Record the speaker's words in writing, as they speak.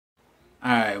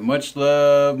Alright, much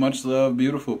love,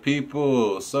 beautiful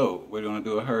people. So, we're going to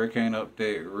do a hurricane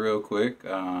update real quick.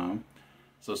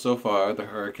 So far, the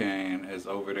hurricane is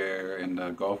over there in the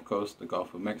Gulf Coast, the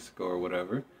Gulf of Mexico or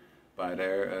whatever. By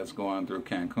there, it's going through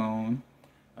Cancun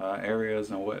areas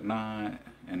and whatnot.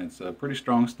 And it's a pretty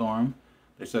strong storm.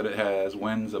 They said it has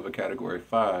winds of a Category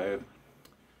 5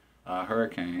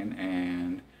 hurricane.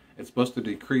 And it's supposed to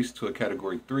decrease to a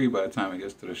Category 3 by the time it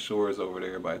gets to the shores over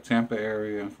there by Tampa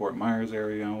area and Fort Myers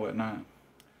area and whatnot.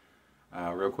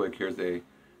 Real quick, here's a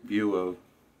view of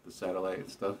the satellite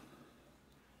stuff,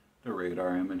 the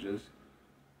radar images,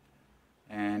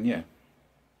 and yeah,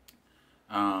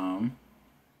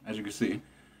 as you can see,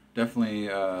 definitely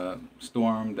a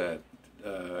storm that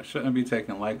shouldn't be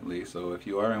taken lightly. So if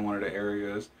you are in one of the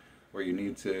areas where you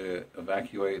need to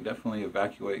evacuate, definitely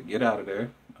evacuate, get out of there.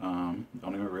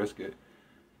 Don't even risk it.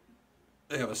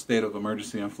 They have a state of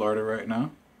emergency in Florida right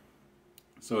now.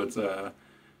 So it's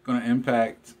going to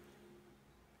impact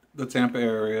the Tampa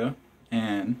area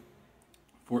and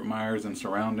Fort Myers and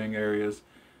surrounding areas.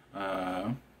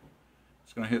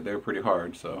 It's going to hit there pretty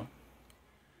hard. So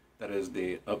that is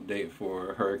the update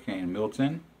for Hurricane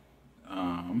Milton.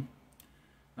 Now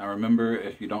remember,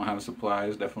 if you don't have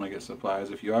supplies, definitely get supplies.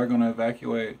 If you are going to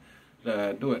evacuate,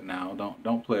 do it now.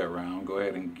 Don't play around. Go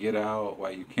ahead and get out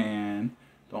while you can.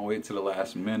 Don't wait till the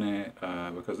last minute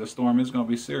because the storm is going to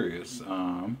be serious.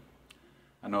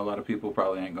 I know a lot of people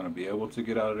probably ain't going to be able to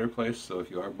get out of their place. So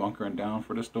if you are bunkering down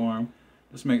for the storm,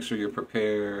 just make sure you're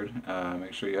prepared.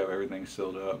 Make sure you have everything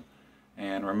sealed up.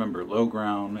 And remember, low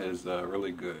ground is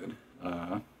really good,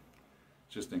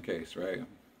 just in case, right?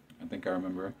 I think I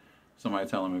remember somebody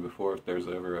telling me before, if there's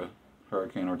ever a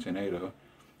hurricane or tornado,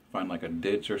 find like a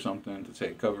ditch or something to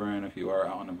take cover in if you are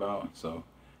out and about. So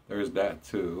there's that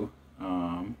too.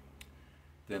 Then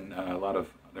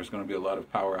there's going to be a lot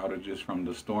of power outages from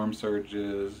the storm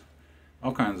surges,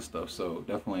 all kinds of stuff. So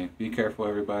definitely be careful,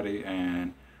 everybody.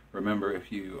 And remember,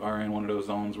 if you are in one of those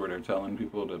zones where they're telling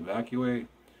people to evacuate,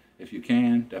 if you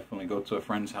can, definitely go to a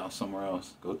friend's house somewhere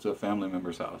else. Go to a family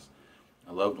member's house,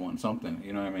 a loved one, something.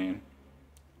 You know what I mean?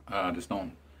 Just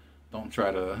don't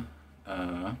try to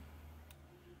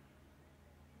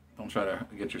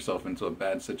get yourself into a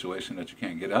bad situation that you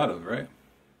can't get out of, right?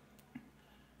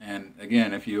 And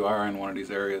again, if you are in one of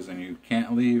these areas and you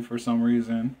can't leave for some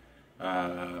reason,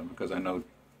 because I know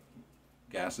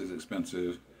gas is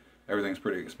expensive, everything's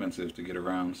pretty expensive to get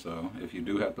around. So if you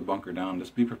do have to bunker down,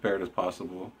 just be prepared as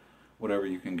possible. Whatever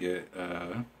you can get,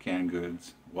 canned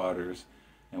goods, waters,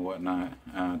 and whatnot.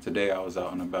 Today I was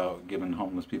out and about giving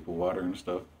homeless people water and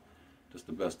stuff, just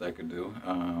the best I could do.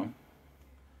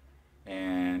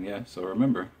 And yeah, so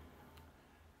remember,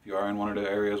 if you are in one of the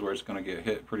areas where it's going to get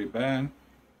hit pretty bad,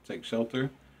 take shelter.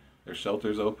 There's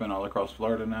shelters open all across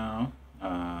Florida now.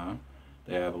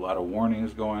 They have a lot of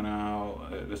warnings going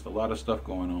out, just a lot of stuff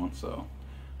going on. So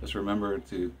just remember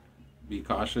to be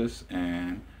cautious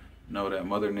and know that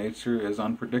Mother Nature is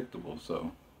unpredictable.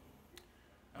 So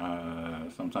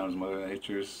sometimes Mother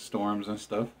Nature's storms and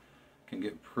stuff can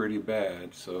get pretty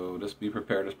bad. So just be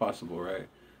prepared as possible, right?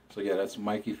 So yeah, that's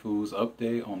Mikey Foo's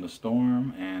update on the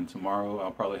storm. And tomorrow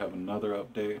I'll probably have another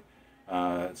update.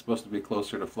 It's supposed to be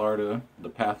closer to Florida. The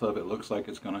path of it looks like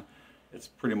it's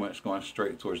pretty much going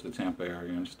straight towards the Tampa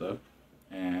area and stuff.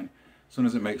 And as soon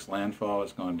as it makes landfall,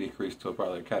 it's going to decrease to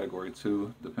probably a Category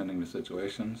 2, depending the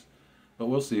situations. But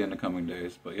we'll see in the coming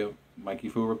days. But yep, Mikey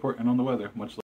Foo reporting on the weather. Much love.